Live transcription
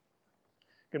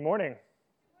Good morning.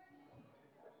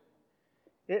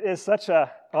 It is such an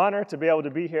honor to be able to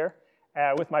be here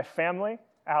with my family,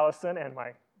 Allison, and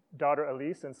my daughter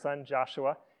Elise and son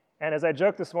Joshua. And as I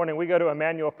joked this morning, we go to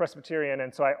Emmanuel Presbyterian,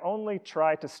 and so I only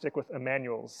try to stick with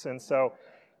Emmanuels. And so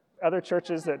other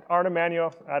churches that aren't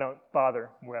Emmanuel, I don't bother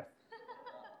with.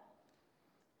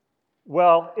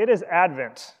 Well, it is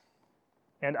Advent,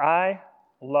 and I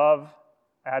love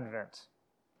Advent.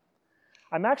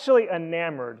 I'm actually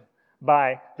enamored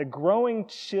by the growing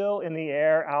chill in the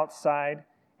air outside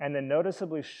and the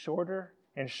noticeably shorter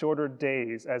and shorter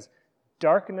days as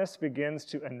darkness begins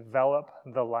to envelop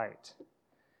the light.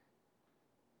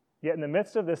 Yet in the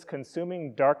midst of this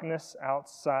consuming darkness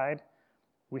outside,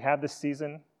 we have the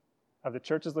season of the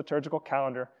church's liturgical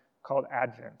calendar called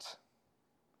Advent.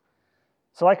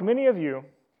 So like many of you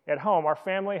at home, our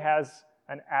family has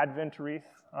an Advent wreath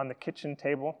on the kitchen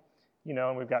table.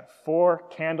 And we've got 4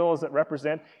 candles that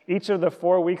represent each of the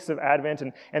 4 weeks of Advent,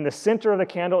 and the center of the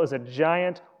candle is a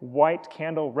giant white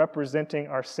candle representing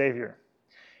our Savior.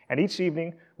 And each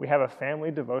evening, we have a family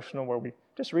devotional where we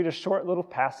just read a short little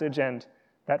passage, and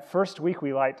that first week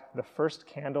we light the first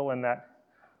candle, and that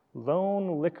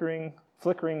lone,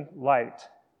 flickering light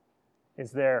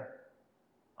is there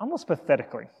almost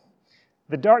pathetically.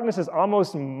 The darkness is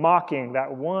almost mocking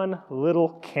that one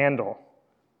little candle.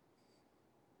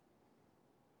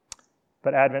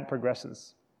 But Advent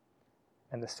progresses,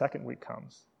 and the second week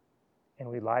comes, and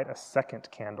we light a second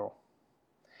candle.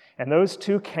 And those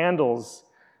 2 candles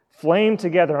flame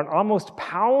together and almost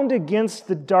pound against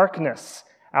the darkness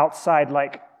outside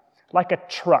like a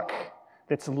truck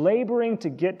that's laboring to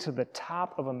get to the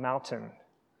top of a mountain.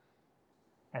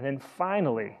 And then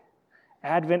finally,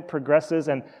 Advent progresses,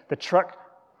 and the truck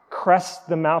crests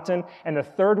the mountain, and the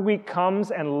third week comes,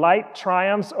 and light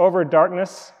triumphs over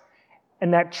darkness.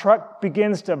 And that truck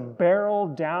begins to barrel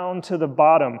down to the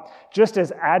bottom, just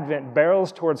as Advent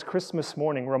barrels towards Christmas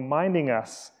morning, reminding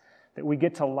us that we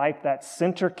get to light that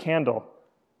center candle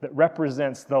that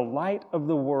represents the light of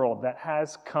the world that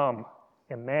has come,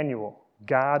 Emmanuel,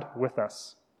 God with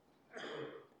us.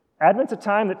 Advent's a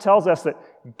time that tells us that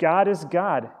God is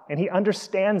God, and He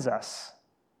understands us.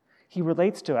 He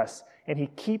relates to us, and He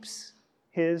keeps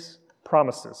His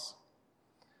promises.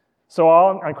 So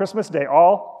on Christmas Day,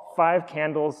 all 5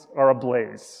 candles are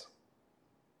ablaze.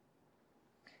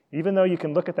 Even though you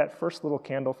can look at that first little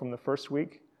candle from the first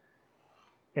week,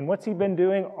 and what's He been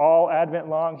doing all Advent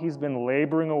long? He's been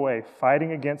laboring away,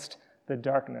 fighting against the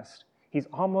darkness. He's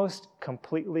almost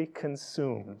completely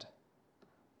consumed.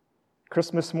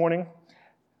 Christmas morning,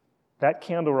 that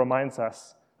candle reminds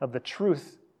us of the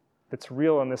truth that's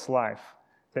real in this life,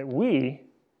 that we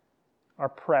are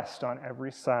pressed on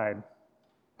every side,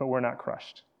 but we're not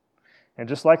crushed. And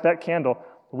just like that candle,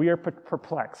 we are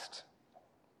perplexed,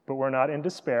 but we're not in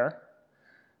despair.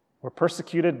 We're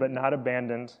persecuted, but not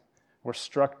abandoned. We're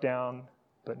struck down,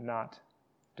 but not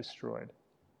destroyed.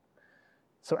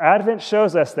 So Advent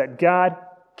shows us that God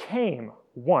came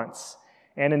once,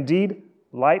 and indeed,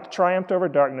 light triumphed over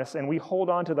darkness, and we hold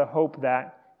on to the hope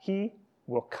that He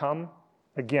will come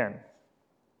again.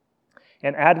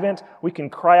 In Advent, we can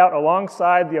cry out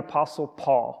alongside the Apostle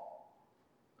Paul,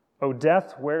 "O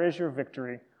death, where is your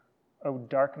victory? O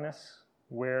darkness,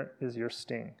 where is your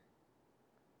sting?"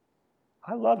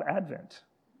 I love Advent.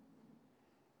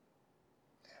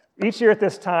 Each year at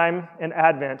this time in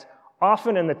Advent,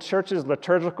 often in the church's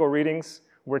liturgical readings,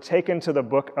 we're taken to the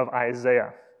book of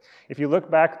Isaiah. If you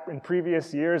look back in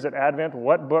previous years at Advent,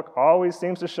 what book always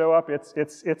seems to show up?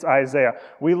 It's Isaiah.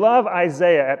 We love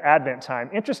Isaiah at Advent time.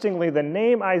 Interestingly, the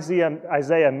name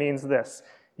Isaiah means this: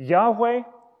 Yahweh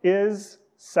is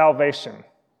salvation.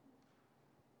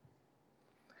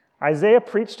 Isaiah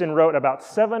preached and wrote about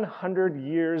 700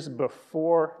 years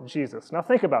before Jesus. Now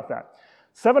think about that.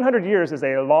 700 years is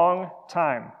a long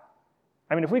time.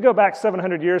 I mean, if we go back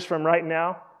 700 years from right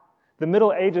now, the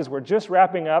Middle Ages were just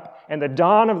wrapping up and the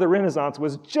dawn of the Renaissance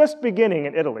was just beginning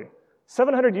in Italy.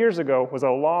 700 years ago was a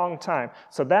long time.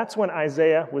 So that's when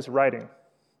Isaiah was writing.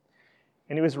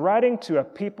 And he was writing to a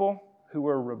people who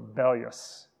were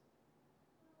rebellious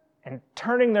and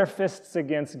turning their fists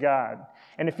against God.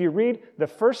 And if you read the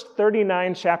first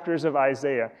 39 chapters of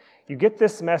Isaiah, you get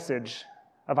this message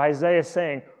of Isaiah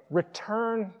saying,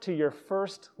 return to your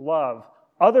first love.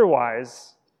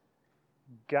 Otherwise,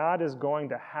 God is going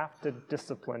to have to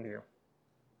discipline you.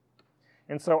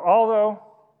 And so although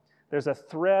there's a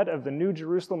thread of the New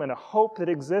Jerusalem and a hope that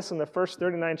exists in the first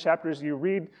 39 chapters, you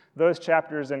read those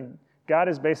chapters and God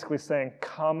is basically saying,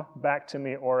 come back to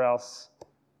me or else,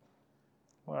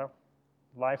 well,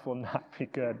 life will not be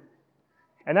good.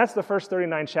 And that's the first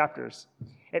 39 chapters.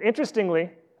 And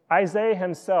interestingly, Isaiah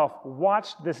himself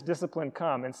watched this discipline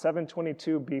come in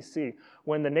 722 BC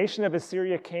when the nation of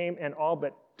Assyria came and all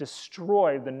but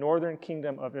destroyed the northern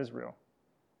kingdom of Israel.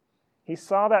 He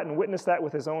saw that and witnessed that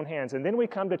with his own hands. And then we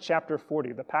come to chapter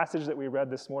 40, the passage that we read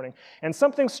this morning, and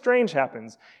something strange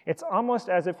happens. It's almost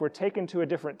as if we're taken to a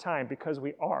different time, because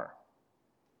we are.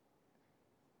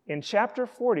 In chapter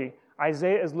 40,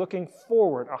 Isaiah is looking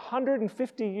forward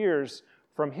 150 years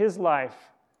from his life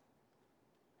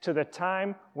to the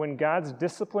time when God's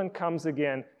discipline comes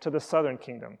again to the southern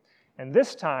kingdom. And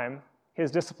this time, his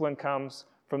discipline comes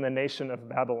from the nation of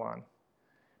Babylon.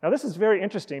 Now, this is very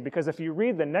interesting because if you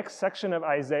read the next section of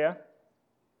Isaiah,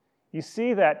 you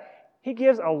see that he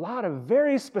gives a lot of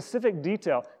very specific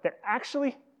detail that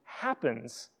actually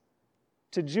happens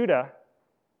to Judah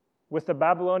with the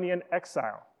Babylonian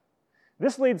exile.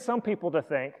 This leads some people to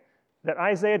think that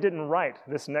Isaiah didn't write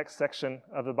this next section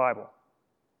of the Bible.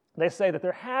 They say that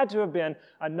there had to have been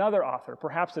another author,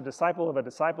 perhaps a disciple of a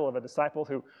disciple of a disciple,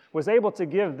 who was able to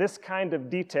give this kind of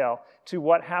detail to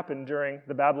what happened during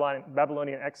the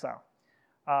Babylonian exile.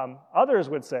 Others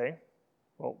would say,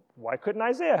 well, why couldn't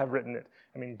Isaiah have written it?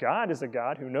 I mean, God is a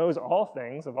God who knows all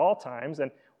things of all times,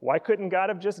 and why couldn't God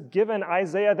have just given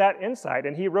Isaiah that insight?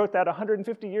 And he wrote that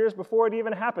 150 years before it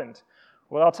even happened.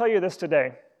 Well, I'll tell you this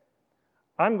today.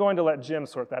 I'm going to let Jim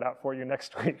sort that out for you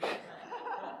next week.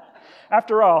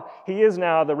 After all, he is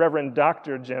now the Reverend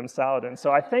Dr. Jim Saladin,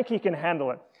 so I think he can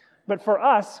handle it. But for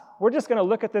us, we're just going to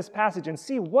look at this passage and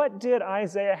see, what did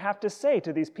Isaiah have to say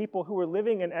to these people who were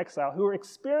living in exile, who were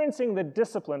experiencing the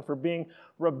discipline for being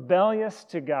rebellious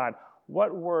to God?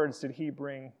 What words did he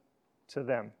bring to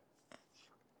them?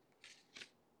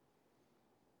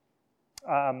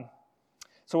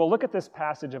 So we'll look at this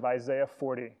passage of Isaiah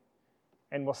 40,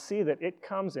 and we'll see that it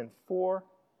comes in 4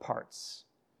 parts.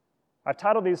 I've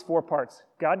titled these 4 parts: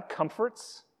 God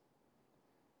comforts,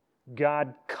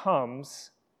 God comes,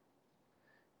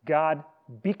 God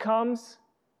becomes,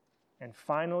 and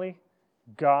finally,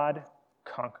 God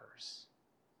conquers.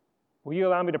 Will you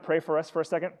allow me to pray for us for a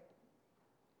second?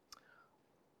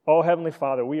 Oh, Heavenly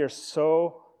Father, we are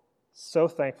so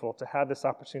thankful to have this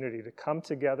opportunity to come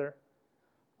together.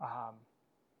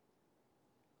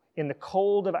 In the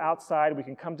cold of outside, we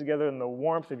can come together in the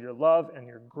warmth of your love and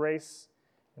your grace.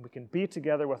 And we can be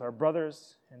together with our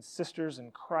brothers and sisters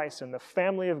in Christ and the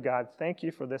family of God. Thank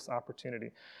you for this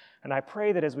opportunity. And I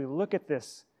pray that as we look at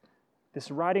this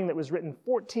writing that was written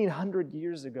 1,400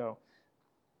 years ago,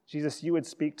 Jesus, you would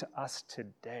speak to us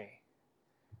today.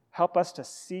 Help us to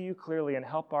see you clearly and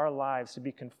help our lives to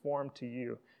be conformed to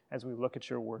you as we look at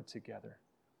your word together.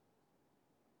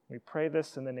 We pray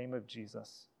this in the name of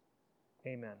Jesus.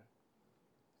 Amen.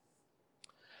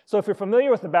 So if you're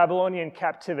familiar with the Babylonian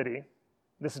captivity,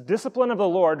 this discipline of the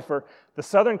Lord for the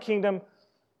southern kingdom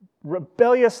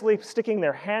rebelliously sticking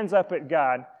their hands up at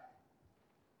God,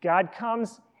 God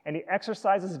comes and he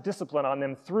exercises discipline on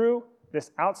them through this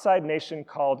outside nation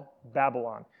called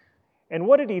Babylon. And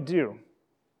what did he do?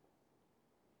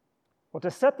 Well, to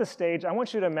set the stage, I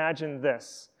want you to imagine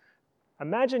this.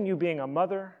 Imagine you being a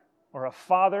mother or a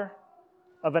father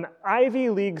of an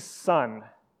Ivy League son.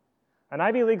 An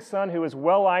Ivy League son who is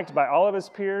well-liked by all of his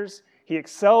peers. He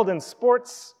excelled in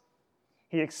sports.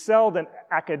 He excelled in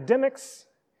academics.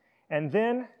 And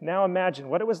then, now imagine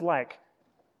what it was like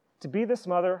to be this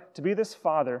mother, to be this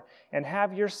father, and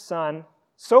have your son,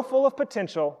 so full of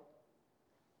potential,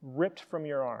 ripped from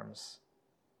your arms,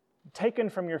 taken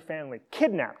from your family,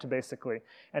 kidnapped, basically,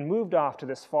 and moved off to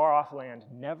this far-off land,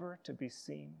 never to be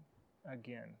seen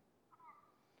again.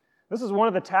 This is one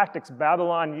of the tactics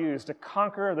Babylon used to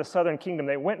conquer the southern kingdom.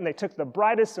 They went and they took the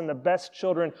brightest and the best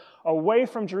children away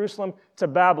from Jerusalem to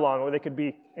Babylon, where they could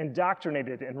be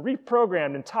indoctrinated and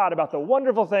reprogrammed and taught about the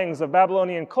wonderful things of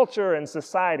Babylonian culture and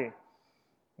society.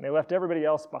 And they left everybody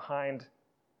else behind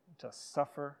to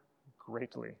suffer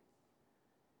greatly.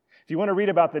 If you want to read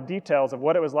about the details of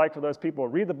what it was like for those people,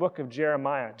 read the book of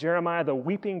Jeremiah, Jeremiah the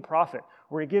weeping prophet,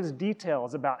 where he gives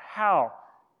details about how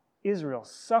Israel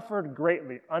suffered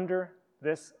greatly under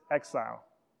this exile.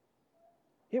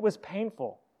 It was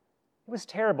painful. It was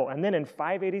terrible. And then in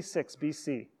 586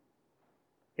 BC,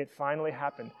 it finally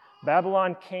happened.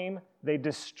 Babylon came. They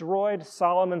destroyed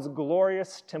Solomon's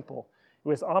glorious temple. It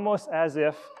was almost as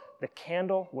if the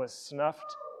candle was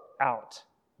snuffed out.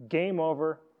 Game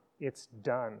over. It's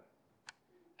done.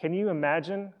 Can you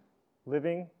imagine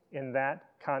living in that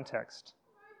context?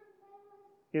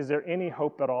 Is there any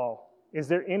hope at all? Is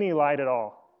there any light at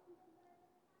all?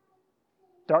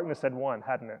 Darkness had won,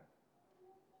 hadn't it?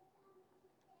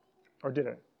 Or did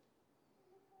it?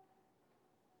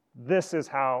 This is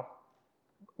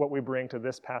what we bring to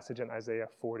this passage in Isaiah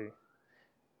 40.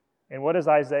 And what does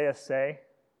Isaiah say?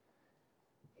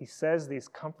 He says these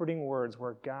comforting words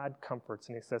where God comforts.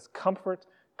 And he says, "Comfort,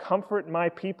 comfort my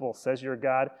people, says your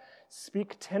God.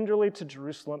 Speak tenderly to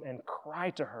Jerusalem and cry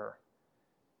to her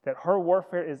that her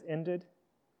warfare is ended,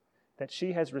 that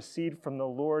she has received from the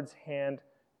Lord's hand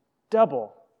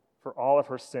double for all of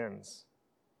her sins."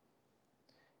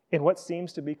 In what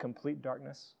seems to be complete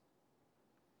darkness,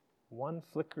 one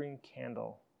flickering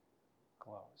candle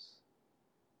glows.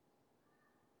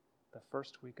 The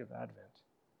first week of Advent.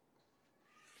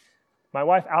 My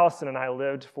wife Allison and I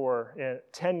lived for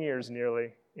 10 years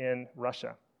nearly in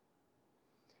Russia.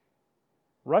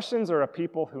 Russians are a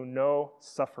people who know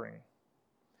suffering,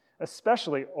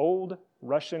 especially old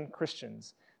Russian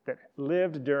Christians that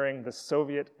lived during the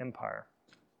Soviet Empire.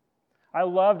 I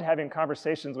loved having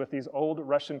conversations with these old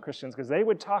Russian Christians because they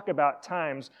would talk about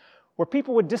times where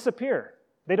people would disappear.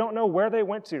 They don't know where they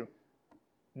went to,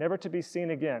 never to be seen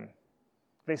again.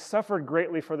 They suffered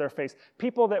greatly for their faith.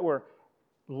 People that were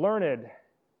learned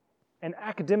and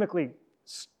academically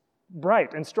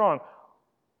bright and strong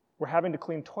were having to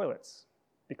clean toilets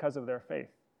because of their faith.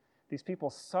 These people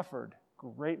suffered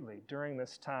greatly during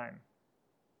this time.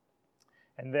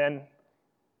 And then,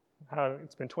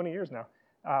 it's been 20 years now,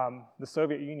 the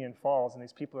Soviet Union falls, and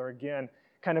these people are again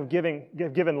kind of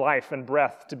given life and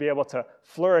breath to be able to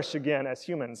flourish again as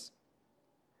humans.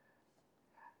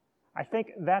 I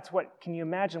think can you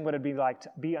imagine what it'd be like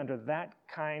to be under that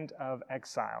kind of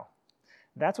exile?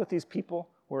 That's what these people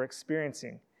were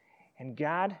experiencing. And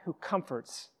God, who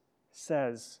comforts,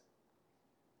 says,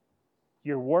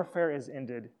 "Your warfare is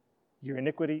ended, your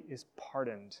iniquity is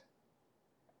pardoned."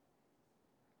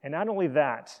 And not only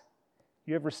that,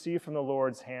 you have received from the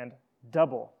Lord's hand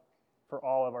double for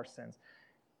all of our sins.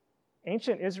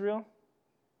 Ancient Israel,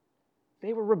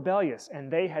 they were rebellious and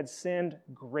they had sinned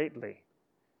greatly.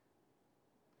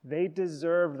 They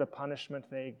deserved the punishment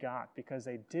they got because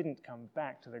they didn't come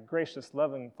back to the gracious,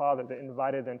 loving Father that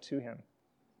invited them to him.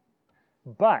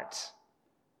 But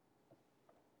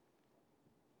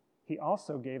he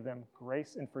also gave them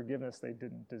grace and forgiveness they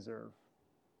didn't deserve.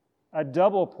 A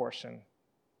double portion.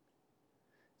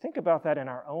 Think about that in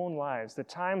our own lives, the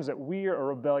times that we are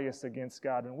rebellious against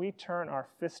God, and we turn our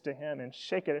fist to him and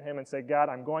shake it at him and say, "God,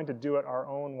 I'm going to do it our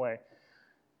own way."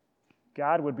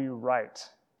 God would be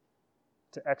right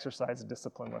to exercise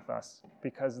discipline with us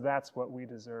because that's what we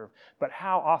deserve. But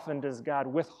how often does God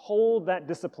withhold that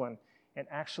discipline and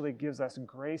actually gives us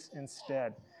grace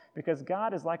instead? Because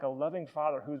God is like a loving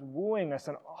Father who's wooing us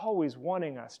and always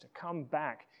wanting us to come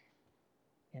back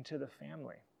into the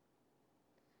family.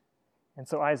 And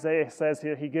so Isaiah says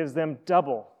here, he gives them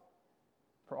double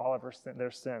for all of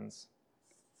their sins.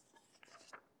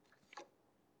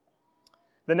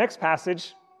 The next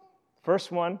passage,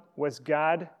 first one, was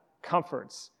God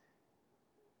comforts.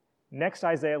 Next,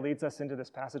 Isaiah leads us into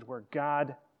this passage where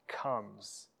God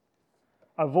comes.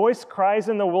 A voice cries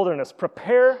in the wilderness,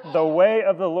 "Prepare the way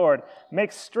of the Lord.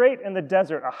 Make straight in the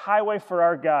desert a highway for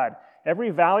our God.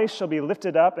 Every valley shall be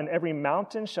lifted up, and every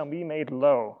mountain shall be made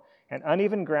low, and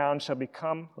uneven ground shall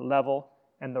become level,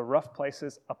 and the rough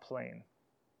places a plain.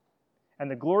 And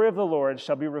the glory of the Lord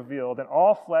shall be revealed, and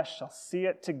all flesh shall see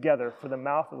it together, for the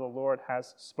mouth of the Lord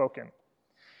has spoken."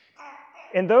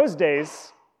 In those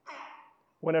days,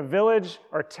 when a village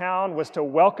or town was to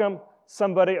welcome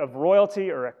somebody of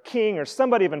royalty or a king or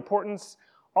somebody of importance,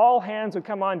 all hands would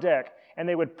come on deck, and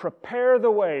they would prepare the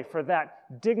way for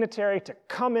that dignitary to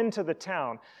come into the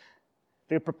town.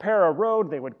 They would prepare a road,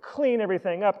 they would clean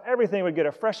everything up, everything would get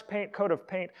a fresh coat of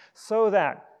paint, so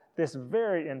that this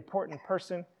very important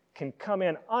person can come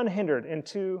in unhindered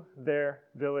into their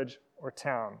village or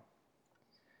town.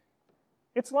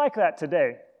 It's like that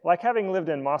today, like having lived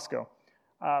in Moscow.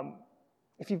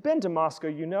 If you've been to Moscow,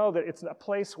 you know that it's a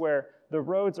place where the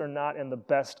roads are not in the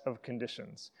best of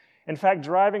conditions. In fact,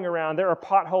 driving around, there are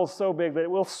potholes so big that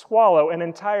it will swallow an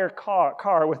entire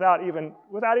car without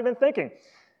even thinking.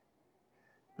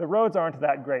 The roads aren't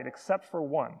that great, except for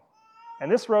one.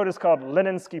 And this road is called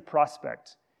Leninsky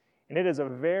Prospect. And it is a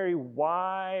very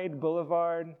wide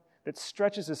boulevard that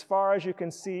stretches as far as you can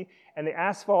see, and the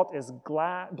asphalt is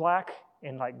black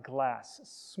and like glass,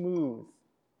 smooth.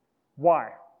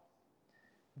 Why?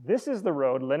 This is the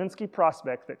road, Leninsky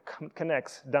Prospect, that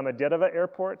connects Domodedovo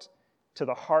Airport to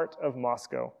the heart of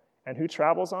Moscow. And who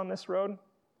travels on this road?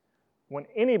 When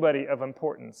anybody of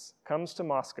importance comes to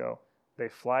Moscow, they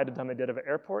fly to Domodedovo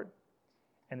Airport,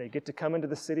 and they get to come into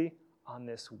the city on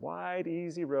this wide,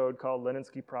 easy road called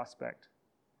Leninsky Prospect.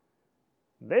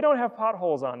 They don't have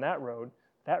potholes on that road.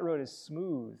 That road is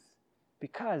smooth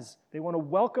because they want to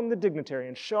welcome the dignitary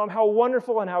and show him how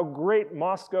wonderful and how great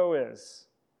Moscow is.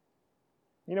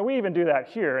 We even do that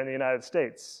here in the United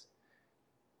States.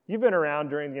 You've been around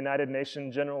during the United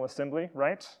Nations General Assembly,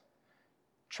 right?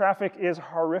 Traffic is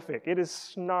horrific. It is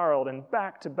snarled and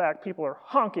back-to-back. People are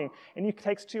honking, and it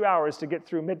takes 2 hours to get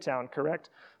through Midtown, correct?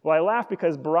 Well, I laugh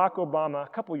because Barack Obama, a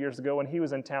couple years ago when he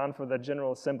was in town for the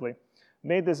General Assembly,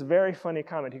 made this very funny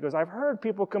comment. He goes, I've heard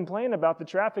people complain about the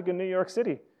traffic in New York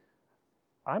City.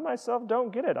 I myself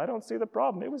don't get it. I don't see the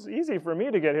problem. It was easy for me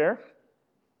to get here.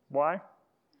 Why?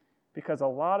 Because a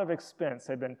lot of expense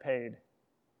had been paid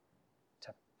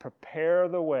to prepare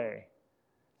the way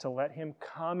to let him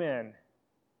come in.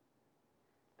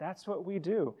 That's what we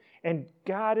do. And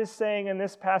God is saying in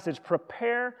this passage,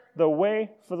 prepare the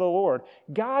way for the Lord.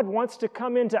 God wants to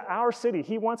come into our city.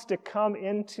 He wants to come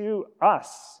into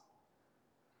us.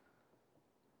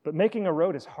 But making a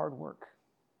road is hard work.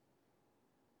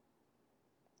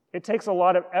 It takes a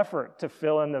lot of effort to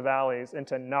fill in the valleys and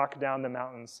to knock down the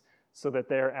mountains so that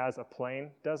they're as a plain,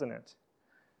 doesn't it?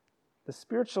 The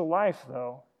spiritual life,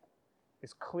 though,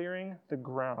 is clearing the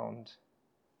ground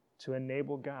to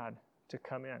enable God to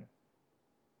come in.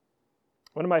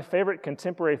 One of my favorite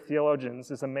contemporary theologians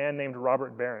is a man named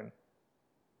Robert Barron.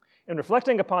 In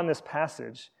reflecting upon this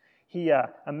passage, he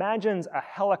imagines a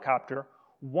helicopter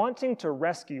wanting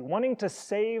to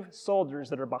save soldiers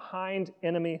that are behind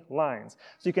enemy lines.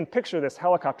 So you can picture this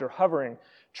helicopter hovering,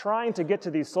 trying to get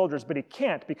to these soldiers, but he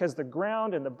can't because the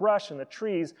ground and the brush and the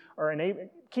trees are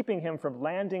keeping him from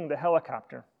landing the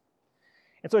helicopter.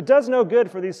 And so it does no good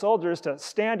for these soldiers to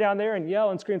stand down there and yell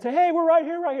and scream and say, hey, we're right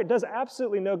here, right here. It does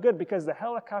absolutely no good because the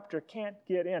helicopter can't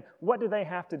get in. What do they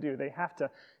have to do? They have to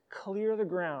clear the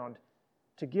ground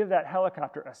to give that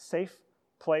helicopter a safe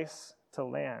place to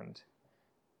land.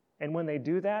 And when they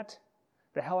do that,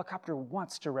 the helicopter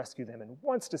wants to rescue them and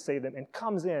wants to save them and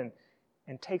comes in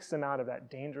and takes them out of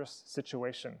that dangerous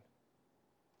situation.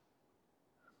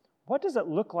 What does it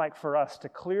look like for us to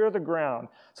clear the ground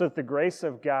so that the grace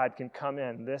of God can come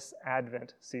in this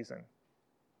Advent season?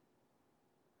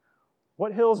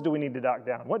 What hills do we need to knock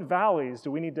down? What valleys do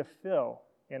we need to fill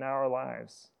in our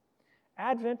lives?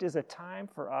 Advent is a time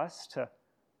for us to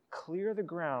clear the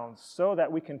ground so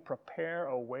that we can prepare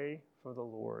a way for the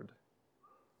Lord.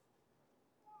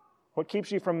 What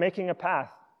keeps you from making a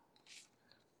path?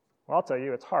 Well, I'll tell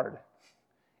you, it's hard.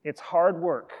 It's hard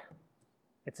work.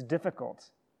 It's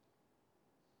difficult.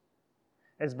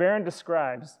 As Barron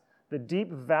describes, the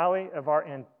deep valley of our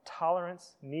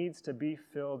intolerance needs to be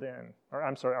filled in.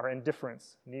 Our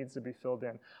indifference needs to be filled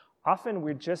in. Often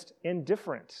we're just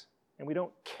indifferent and we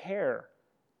don't care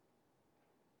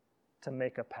to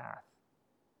make a path.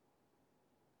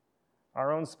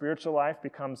 Our own spiritual life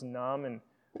becomes numb and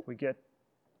we get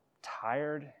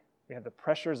tired. We have the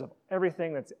pressures of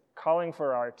everything that's calling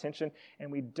for our attention,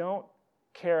 and we don't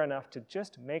care enough to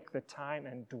just make the time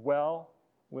and dwell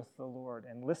with the Lord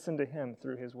and listen to Him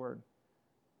through His Word.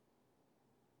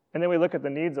 And then we look at the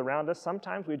needs around us.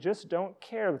 Sometimes we just don't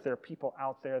care that there are people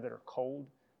out there that are cold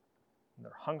and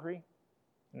they're hungry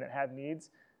and that have needs.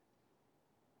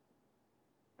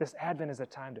 This Advent is a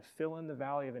time to fill in the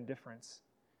valley of indifference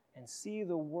and see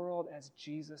the world as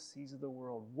Jesus sees the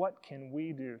world. What can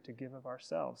we do to give of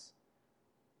ourselves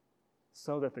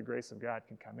so that the grace of God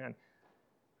can come in?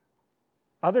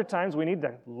 Other times we need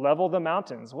to level the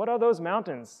mountains. What are those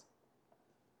mountains?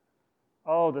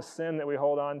 Oh, the sin that we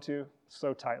hold on to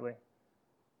so tightly.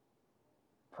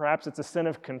 Perhaps it's a sin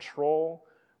of control,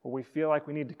 where we feel like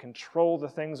we need to control the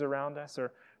things around us,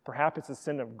 or perhaps it's a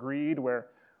sin of greed, where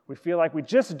we feel like we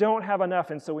just don't have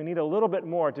enough, and so we need a little bit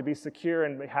more to be secure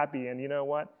and be happy, and you know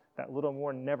what? That little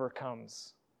more never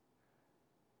comes.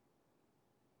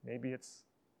 Maybe it's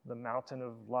the mountain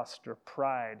of lust or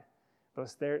pride,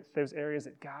 those areas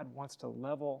that God wants to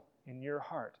level in your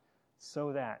heart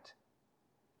so that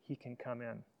He can come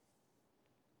in.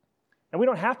 And we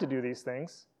don't have to do these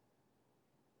things.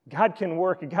 God can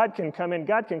work, God can come in,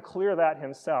 God can clear that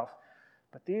Himself.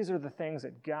 But these are the things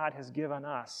that God has given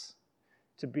us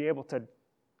to be able to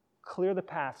clear the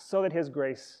path so that His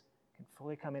grace can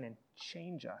fully come in and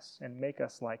change us and make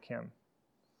us like Him.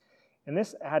 In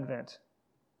this Advent,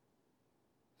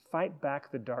 fight back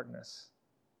the darkness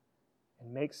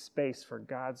and make space for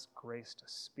God's grace to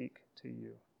speak to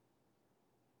you.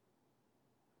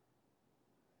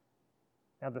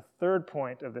 Now, the third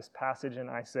point of this passage in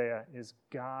Isaiah is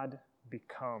God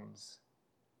becomes.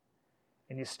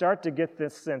 And you start to get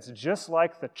this sense, just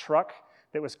like the truck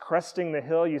that was cresting the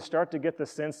hill, you start to get the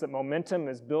sense that momentum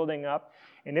is building up,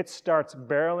 and it starts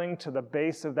barreling to the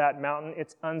base of that mountain.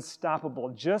 It's unstoppable,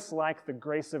 just like the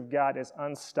grace of God is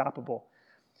unstoppable.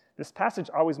 This passage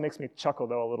always makes me chuckle,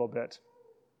 though, a little bit.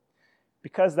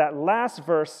 because that last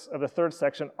verse of the third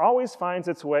section always finds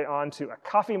its way onto a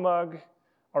coffee mug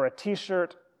or a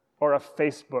t-shirt or a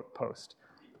Facebook post.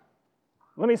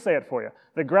 Let me say it for you.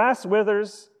 The grass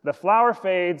withers, the flower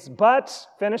fades, but,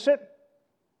 finish it.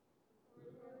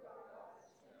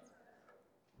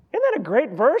 Isn't that a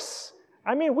great verse?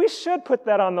 I mean, we should put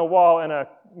that on the wall in a,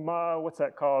 what's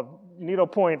that called?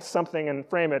 Needlepoint something and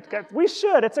frame it. We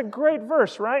should. It's a great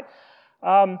verse, right?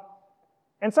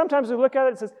 And sometimes we look at it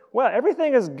and it says, well,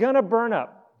 everything is going to burn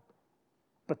up,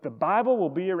 but the Bible will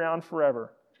be around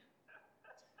forever.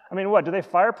 I mean, what, do they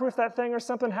fireproof that thing or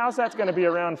something? How's that going to be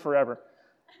around forever?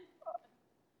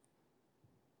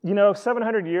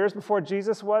 700 years before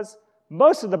Jesus was,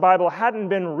 most of the Bible hadn't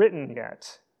been written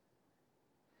yet.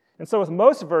 And so with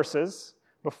most verses,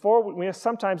 we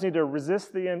sometimes need to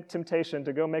resist the temptation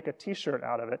to go make a t-shirt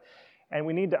out of it, and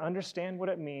we need to understand what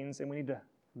it means, and we need to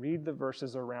read the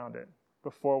verses around it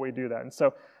before we do that. And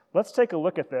so let's take a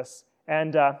look at this,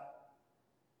 and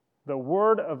the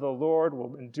word of the Lord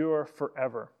will endure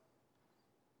forever.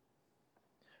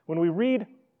 When we read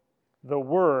the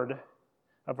word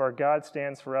of our God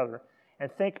stands forever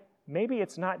and think maybe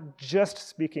it's not just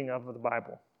speaking of the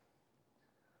Bible,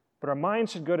 but our mind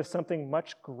should go to something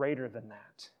much greater than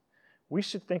that. We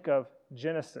should think of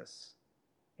Genesis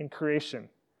in creation.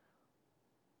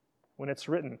 When it's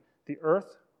written, the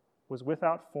earth was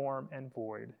without form and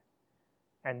void,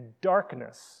 and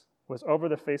darkness was over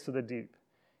the face of the deep,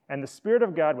 and the Spirit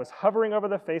of God was hovering over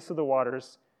the face of the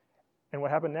waters. And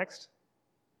what happened next?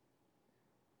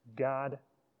 God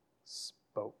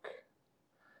spoke.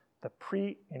 The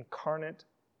pre-incarnate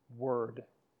Word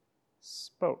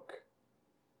spoke.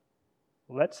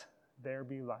 Let there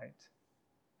be light.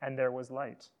 And there was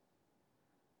light.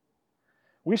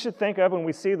 We should think of, when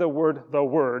we see the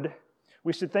word,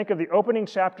 we should think of the opening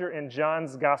chapter in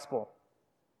John's Gospel.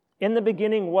 In the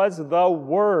beginning was the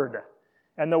Word,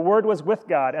 and the Word was with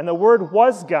God, and the Word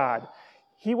was God.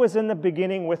 He was in the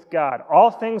beginning with God.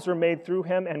 All things were made through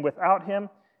him, and without him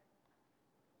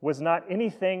was not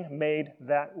anything made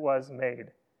that was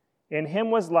made. In him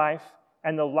was life,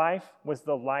 and the life was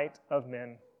the light of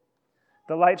men.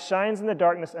 The light shines in the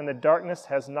darkness, and the darkness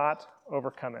has not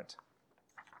overcome it.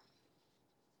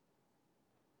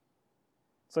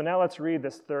 So now let's read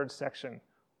this third section,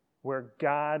 where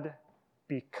God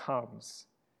becomes.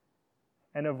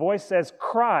 And a voice says,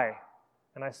 cry.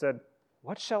 And I said,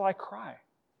 what shall I cry?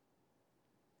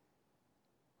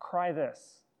 Cry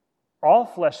this. All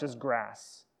flesh is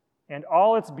grass, and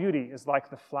all its beauty is like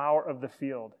the flower of the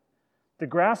field. The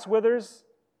grass withers,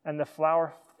 and the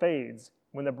flower fades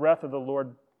when the breath of the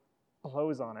Lord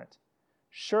blows on it.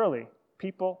 Surely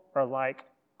people are like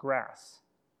grass.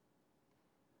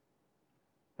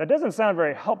 That doesn't sound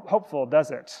very hopeful,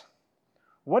 does it?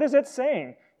 What is it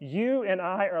saying? You and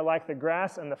I are like the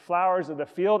grass and the flowers of the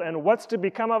field, and what's to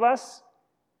become of us?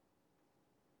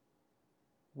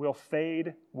 We'll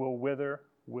fade, we'll wither,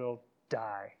 we'll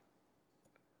die.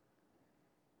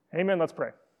 Amen, let's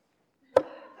pray.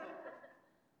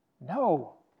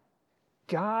 No.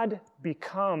 God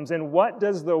becomes. And what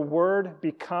does the Word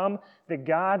become? That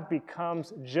God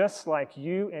becomes just like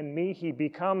you and me. He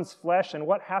becomes flesh. And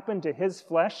what happened to his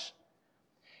flesh?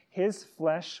 His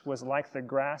flesh was like the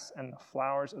grass and the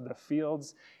flowers of the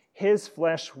fields. His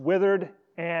flesh withered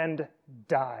and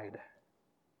died.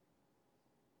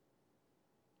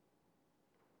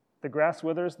 The grass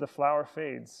withers, the flower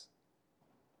fades.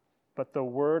 But the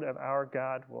word of our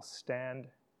God will stand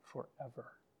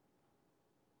forever.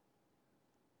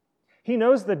 He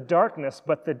knows the darkness,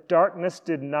 but the darkness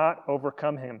did not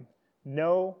overcome him.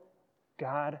 No,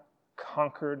 God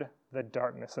conquered the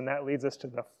darkness. And that leads us to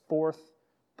the fourth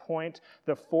point,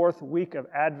 the fourth week of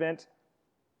Advent.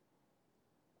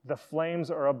 The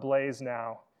flames are ablaze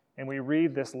now. And we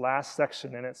read this last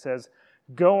section, and it says,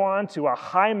 go on to a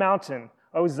high mountain,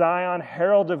 O Zion,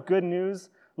 herald of good news.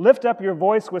 Lift up your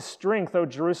voice with strength, O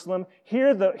Jerusalem. Hear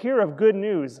of good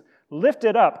news. Lift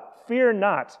it up, fear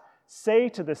not. Say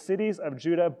to the cities of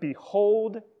Judah,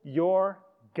 behold your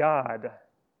God.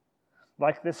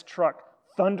 Like this truck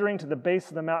thundering to the base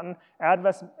of the mountain,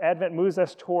 Advent moves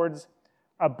us towards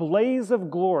a blaze of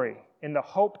glory in the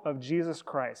hope of Jesus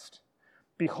Christ.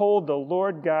 Behold, the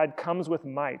Lord God comes with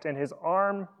might, and his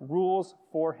arm rules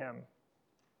for him.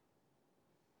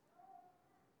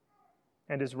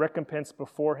 And his recompense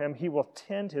before him, he will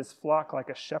tend his flock like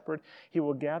a shepherd. He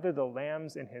will gather the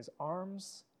lambs in his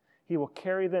arms. He will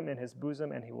carry them in his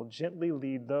bosom, and he will gently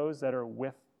lead those that are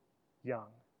with young.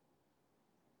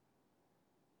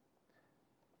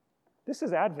 This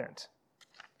is Advent.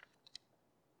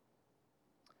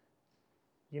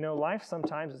 Life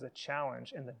sometimes is a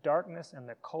challenge, and the darkness and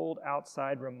the cold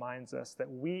outside reminds us that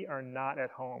we are not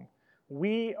at home.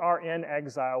 We are in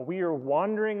exile. We are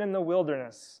wandering in the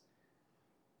wilderness,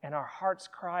 and our hearts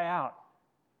cry out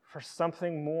for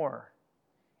something more.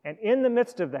 And in the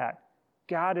midst of that,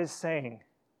 God is saying,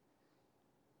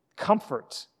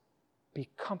 comfort, be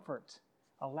comfort.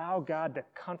 Allow God to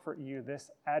comfort you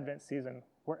this Advent season,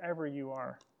 wherever you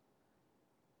are.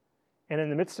 And in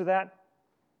the midst of that,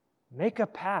 make a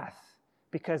path,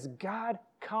 because God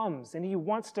comes and he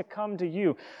wants to come to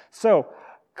you. So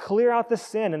clear out the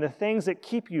sin and the things that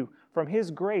keep you from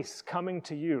his grace coming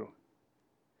to you.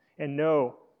 And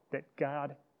know that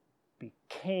God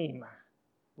became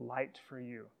light for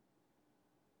you.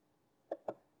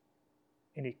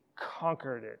 And he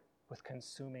conquered it with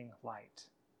consuming light.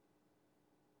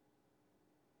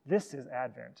 This is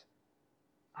Advent.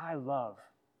 I love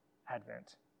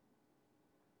Advent.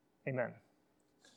 Amen.